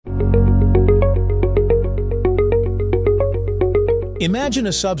Imagine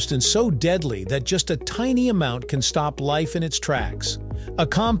a substance so deadly that just a tiny amount can stop life in its tracks. A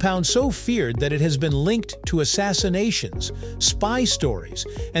compound so feared that it has been linked to assassinations, spy stories,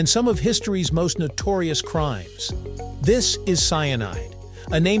 and some of history's most notorious crimes. This is cyanide,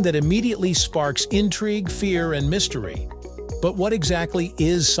 a name that immediately sparks intrigue, fear, and mystery. But what exactly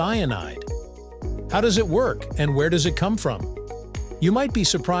is cyanide? How does it work, and where does it come from? You might be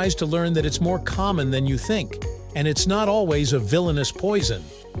surprised to learn that it's more common than you think, and it's not always a villainous poison.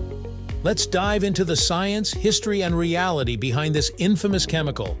 Let's dive into the science, history, and reality behind this infamous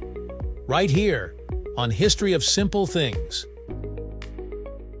chemical, right here on History of Simple Things.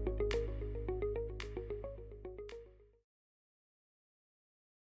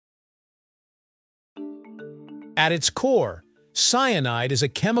 At its core, cyanide is a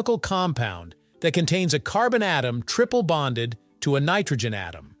chemical compound that contains a carbon atom triple bonded to a nitrogen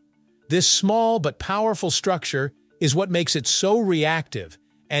atom. This small but powerful structure is what makes it so reactive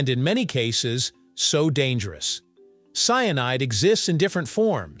and, in many cases, so dangerous. Cyanide exists in different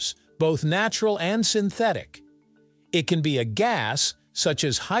forms, both natural and synthetic. It can be a gas, such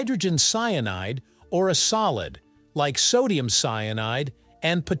as hydrogen cyanide, or a solid, like sodium cyanide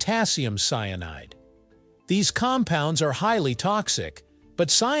and potassium cyanide. These compounds are highly toxic, but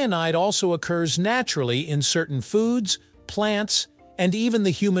cyanide also occurs naturally in certain foods, plants, and even the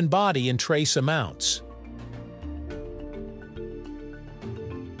human body in trace amounts.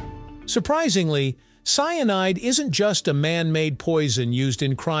 Surprisingly, cyanide isn't just a man-made poison used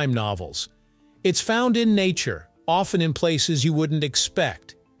in crime novels. It's found in nature, often in places you wouldn't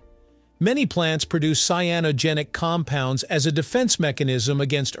expect. Many plants produce cyanogenic compounds as a defense mechanism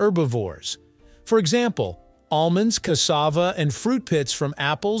against herbivores. For example, almonds, cassava, and fruit pits from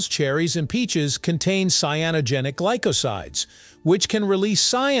apples, cherries, and peaches contain cyanogenic glycosides, which can release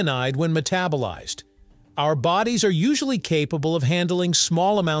cyanide when metabolized. Our bodies are usually capable of handling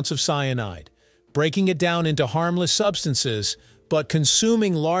small amounts of cyanide, breaking it down into harmless substances, but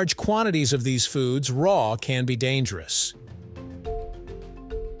consuming large quantities of these foods raw can be dangerous.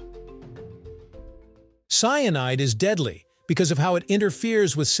 Cyanide is deadly because of how it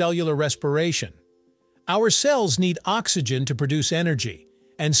interferes with cellular respiration. Our cells need oxygen to produce energy,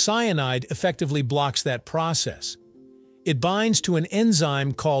 and cyanide effectively blocks that process. It binds to an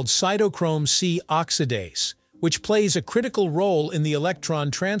enzyme called cytochrome C oxidase, which plays a critical role in the electron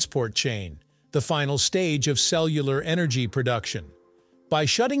transport chain, the final stage of cellular energy production. By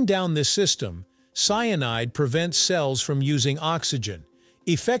shutting down this system, cyanide prevents cells from using oxygen,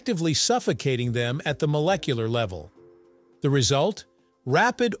 effectively suffocating them at the molecular level. The result?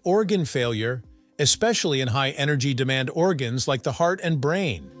 Rapid organ failure, especially in high-energy demand organs like the heart and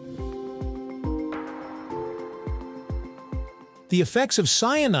brain. The effects of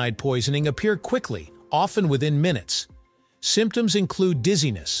cyanide poisoning appear quickly, often within minutes. Symptoms include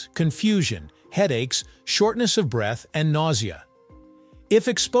dizziness, confusion, headaches, shortness of breath, and nausea. If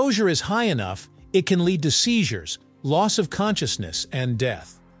exposure is high enough, it can lead to seizures, loss of consciousness, and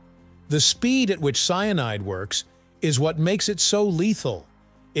death. The speed at which cyanide works is what makes it so lethal.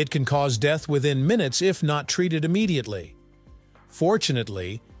 It can cause death within minutes if not treated immediately.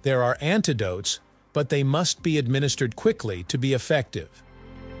 Fortunately, there are antidotes, but they must be administered quickly to be effective.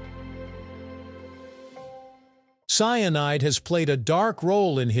 Cyanide has played a dark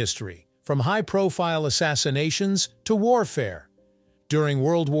role in history, from high-profile assassinations to warfare. During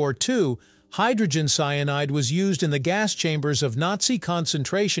World War II, hydrogen cyanide was used in the gas chambers of Nazi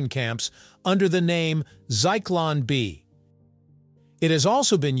concentration camps under the name Zyklon B. It has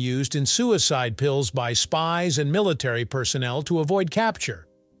also been used in suicide pills by spies and military personnel to avoid capture.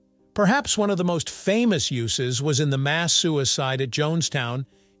 Perhaps one of the most famous uses was in the mass suicide at Jonestown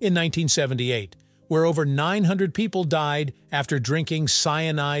in 1978, where over 900 people died after drinking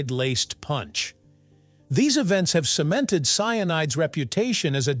cyanide-laced punch. These events have cemented cyanide's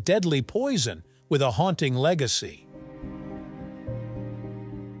reputation as a deadly poison with a haunting legacy.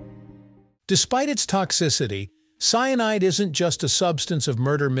 Despite its toxicity, cyanide isn't just a substance of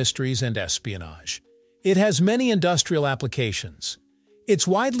murder mysteries and espionage. It has many industrial applications. It's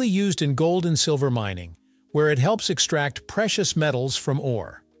widely used in gold and silver mining, where it helps extract precious metals from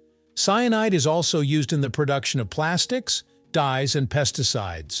ore. Cyanide is also used in the production of plastics, dyes, and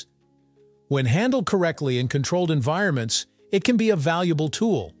pesticides. When handled correctly in controlled environments, it can be a valuable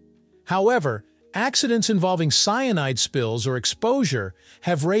tool. However, accidents involving cyanide spills or exposure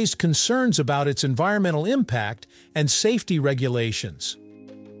have raised concerns about its environmental impact and safety regulations.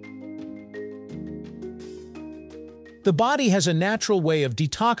 The body has a natural way of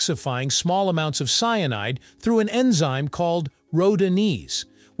detoxifying small amounts of cyanide through an enzyme called rhodinase,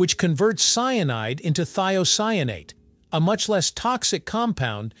 which converts cyanide into thiocyanate, a much less toxic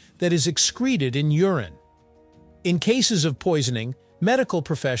compound that is excreted in urine. In cases of poisoning, medical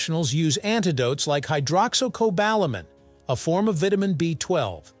professionals use antidotes like hydroxycobalamin, a form of vitamin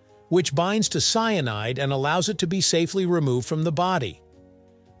B12, which binds to cyanide and allows it to be safely removed from the body.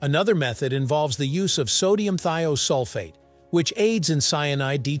 Another method involves the use of sodium thiosulfate, which aids in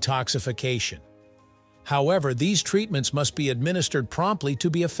cyanide detoxification. However, these treatments must be administered promptly to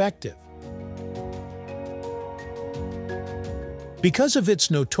be effective. Because of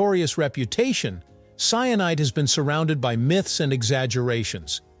its notorious reputation, cyanide has been surrounded by myths and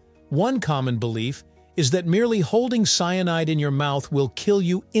exaggerations. One common belief is that merely holding cyanide in your mouth will kill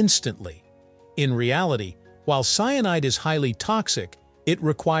you instantly. In reality, while cyanide is highly toxic, it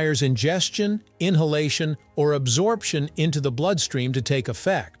requires ingestion, inhalation, or absorption into the bloodstream to take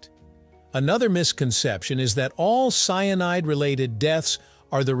effect. Another misconception is that all cyanide-related deaths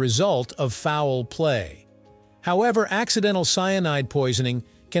are the result of foul play. However, accidental cyanide poisoning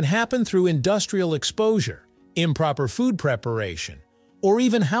can happen through industrial exposure, improper food preparation, or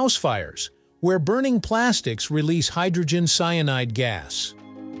even house fires, where burning plastics release hydrogen cyanide gas.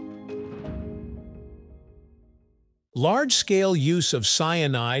 Large-scale use of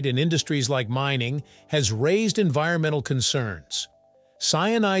cyanide in industries like mining has raised environmental concerns.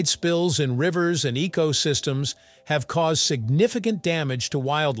 Cyanide spills in rivers and ecosystems have caused significant damage to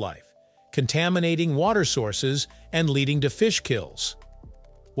wildlife, contaminating water sources and leading to fish kills.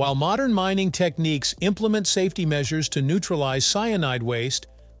 While modern mining techniques implement safety measures to neutralize cyanide waste,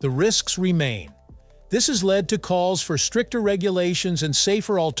 the risks remain. This has led to calls for stricter regulations and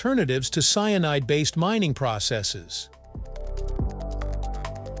safer alternatives to cyanide-based mining processes.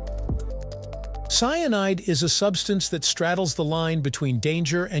 Cyanide is a substance that straddles the line between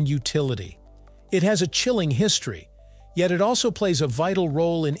danger and utility. It has a chilling history, yet it also plays a vital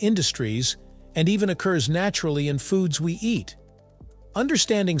role in industries and even occurs naturally in foods we eat.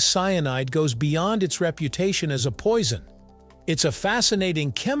 Understanding cyanide goes beyond its reputation as a poison. It's a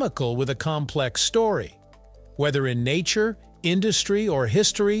fascinating chemical with a complex story. Whether in nature, industry, or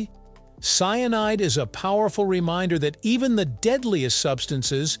history, cyanide is a powerful reminder that even the deadliest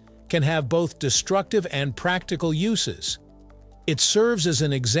substances can have both destructive and practical uses. It serves as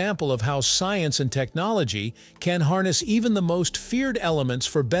an example of how science and technology can harness even the most feared elements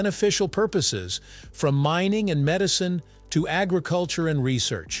for beneficial purposes, from mining and medicine to agriculture and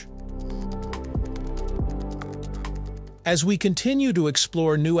research. As we continue to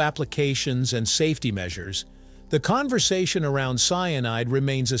explore new applications and safety measures, the conversation around cyanide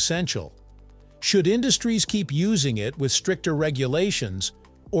remains essential. Should industries keep using it with stricter regulations,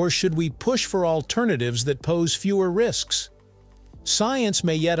 or should we push for alternatives that pose fewer risks? Science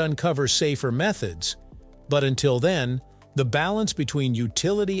may yet uncover safer methods, but until then, the balance between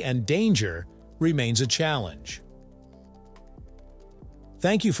utility and danger remains a challenge.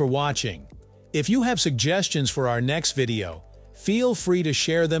 Thank you for watching. If you have suggestions for our next video, feel free to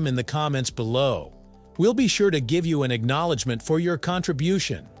share them in the comments below. We'll be sure to give you an acknowledgement for your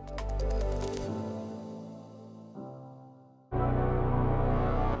contribution.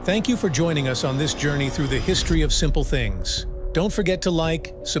 Thank you for joining us on this journey through the history of simple things. Don't forget to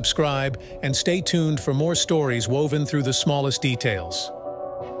like, subscribe, and stay tuned for more stories woven through the smallest details.